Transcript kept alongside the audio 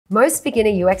Most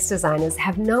beginner UX designers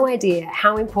have no idea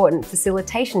how important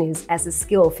facilitation is as a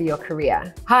skill for your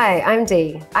career. Hi, I'm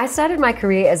Dee. I started my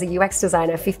career as a UX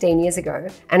designer 15 years ago,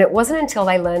 and it wasn't until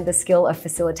I learned the skill of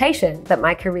facilitation that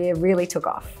my career really took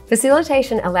off.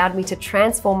 Facilitation allowed me to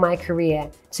transform my career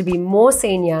to be more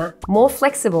senior, more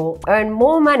flexible, earn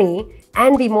more money,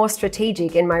 and be more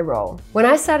strategic in my role. When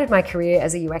I started my career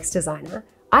as a UX designer,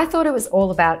 I thought it was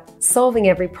all about solving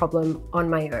every problem on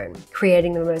my own,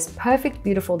 creating the most perfect,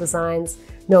 beautiful designs,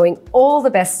 knowing all the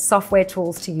best software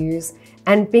tools to use,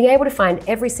 and being able to find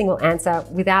every single answer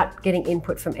without getting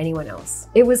input from anyone else.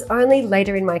 It was only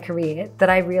later in my career that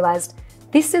I realized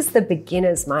this is the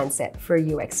beginner's mindset for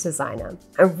a UX designer.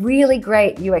 A really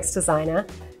great UX designer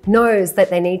knows that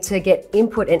they need to get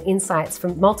input and insights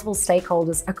from multiple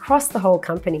stakeholders across the whole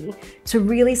company to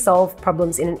really solve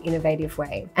problems in an innovative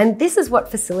way. And this is what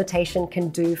facilitation can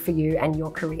do for you and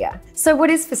your career. So what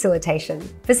is facilitation?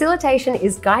 Facilitation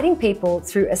is guiding people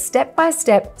through a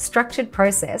step-by-step structured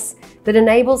process that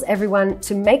enables everyone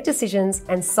to make decisions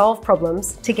and solve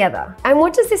problems together. And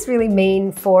what does this really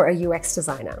mean for a UX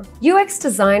designer? UX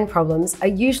design problems are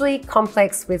usually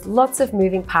complex with lots of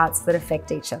moving parts that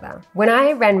affect each other. When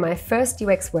I ran my first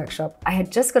UX workshop, I had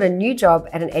just got a new job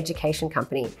at an education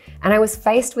company, and I was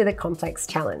faced with a complex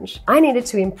challenge. I needed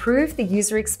to improve the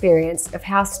user experience of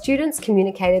how students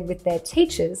communicated with their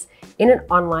teachers in an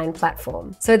online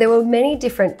platform. So there were many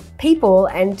different people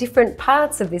and different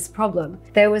parts of this problem.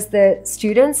 There was the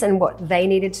students and what they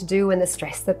needed to do and the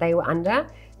stress that they were under.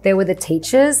 There were the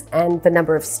teachers and the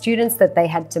number of students that they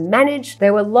had to manage.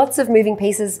 There were lots of moving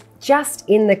pieces just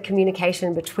in the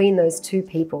communication between those two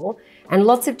people, and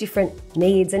lots of different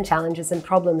needs and challenges and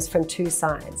problems from two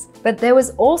sides. But there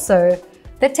was also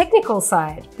the technical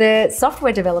side. The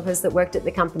software developers that worked at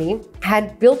the company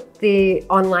had built the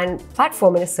online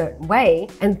platform in a certain way,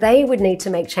 and they would need to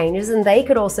make changes, and they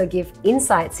could also give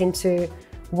insights into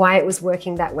why it was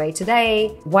working that way today,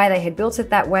 why they had built it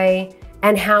that way,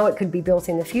 and how it could be built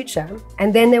in the future.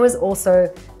 And then there was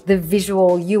also the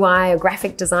visual UI or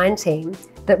graphic design team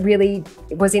that really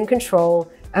was in control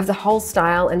of the whole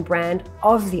style and brand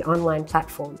of the online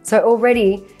platform. So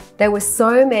already there were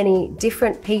so many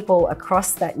different people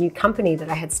across that new company that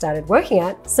I had started working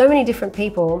at, so many different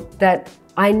people that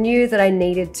I knew that I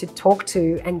needed to talk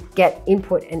to and get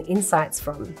input and insights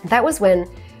from. That was when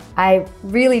I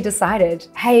really decided,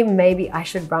 hey, maybe I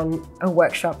should run a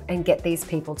workshop and get these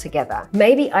people together.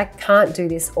 Maybe I can't do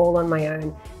this all on my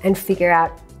own and figure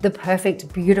out the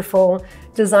perfect, beautiful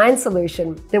design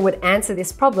solution that would answer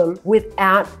this problem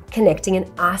without connecting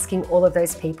and asking all of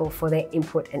those people for their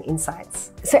input and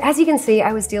insights. So as you can see,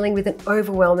 I was dealing with an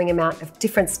overwhelming amount of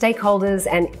different stakeholders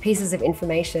and pieces of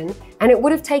information, and it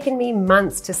would have taken me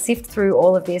months to sift through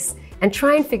all of this and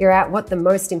try and figure out what the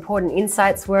most important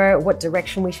insights were, what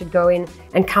direction we should go in,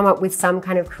 and come up with some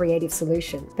kind of creative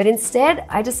solution. But instead,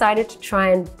 I decided to try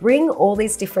and bring all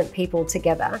these different people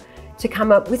together to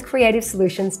come up with creative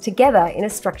solutions together in a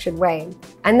structured way.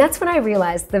 And that's when I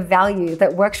realized the value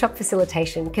that workshop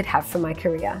facilitation could have for my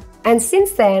career. And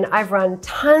since then, I've run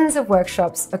tons of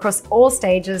workshops across all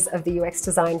stages of the UX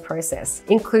design process,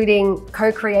 including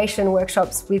co-creation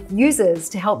workshops with users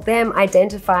to help them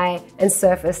identify and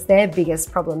surface their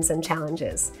biggest problems and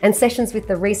challenges, and sessions with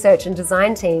the research and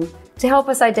design team to help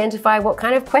us identify what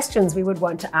kind of questions we would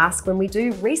want to ask when we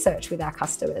do research with our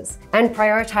customers, and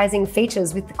prioritizing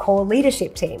features with the core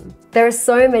leadership team. There are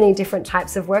so many different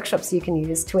types of workshops you can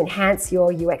use to enhance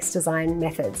your UX design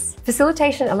methods.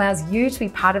 Facilitation allows you to be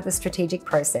part of the strategic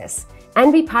process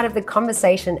and be part of the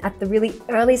conversation at the really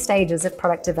early stages of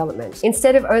product development,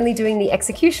 instead of only doing the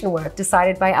execution work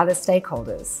decided by other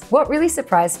stakeholders. What really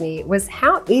surprised me was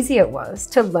how easy it was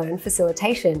to learn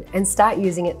facilitation and start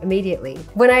using it immediately.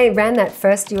 When I ran that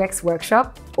first UX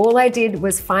workshop, all I did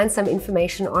was find some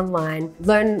information online,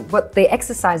 learn what the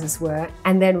exercises were,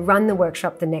 and then run the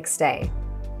workshop the next day.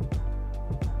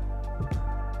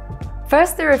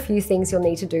 First, there are a few things you'll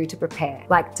need to do to prepare,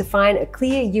 like define a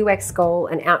clear UX goal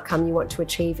and outcome you want to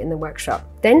achieve in the workshop.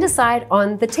 Then decide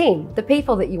on the team, the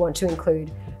people that you want to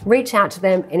include. Reach out to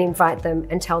them and invite them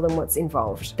and tell them what's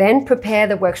involved. Then prepare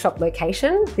the workshop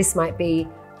location. This might be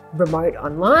remote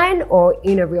online or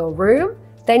in a real room.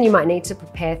 Then you might need to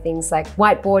prepare things like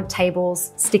whiteboard,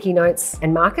 tables, sticky notes,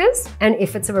 and markers. And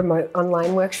if it's a remote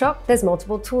online workshop, there's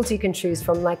multiple tools you can choose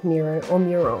from, like Miro or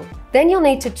Mural. Then you'll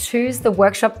need to choose the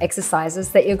workshop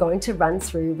exercises that you're going to run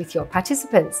through with your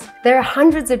participants. There are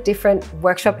hundreds of different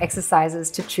workshop exercises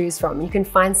to choose from. You can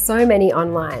find so many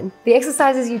online. The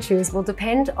exercises you choose will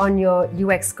depend on your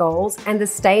UX goals and the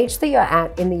stage that you're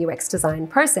at in the UX design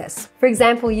process. For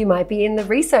example, you might be in the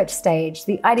research stage,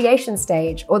 the ideation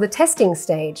stage, or the testing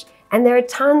stage. stage, and there are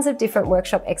tons of different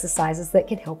workshop exercises that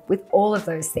can help with all of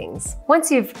those things.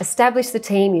 Once you've established the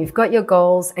team, you've got your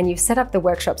goals, and you've set up the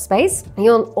workshop space,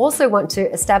 you'll also want to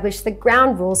establish the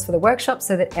ground rules for the workshop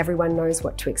so that everyone knows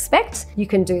what to expect. You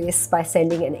can do this by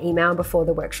sending an email before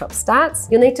the workshop starts.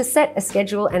 You'll need to set a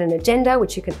schedule and an agenda,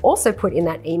 which you can also put in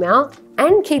that email,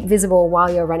 and keep visible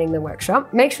while you're running the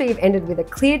workshop. Make sure you've ended with a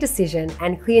clear decision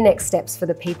and clear next steps for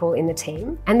the people in the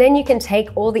team. And then you can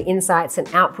take all the insights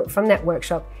and output from that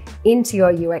workshop into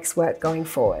your UX work going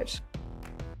forward.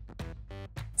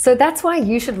 So that's why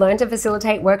you should learn to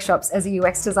facilitate workshops as a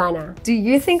UX designer. Do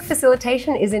you think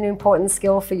facilitation is an important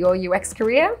skill for your UX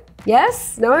career?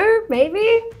 Yes? No?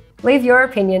 Maybe? Leave your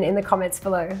opinion in the comments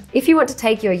below. If you want to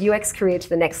take your UX career to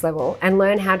the next level and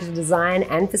learn how to design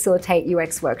and facilitate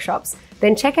UX workshops,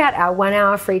 then check out our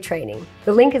 1-hour free training.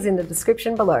 The link is in the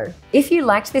description below. If you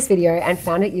liked this video and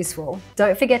found it useful,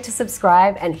 don't forget to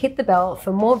subscribe and hit the bell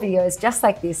for more videos just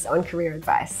like this on career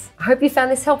advice. I hope you found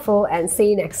this helpful, and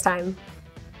see you next time.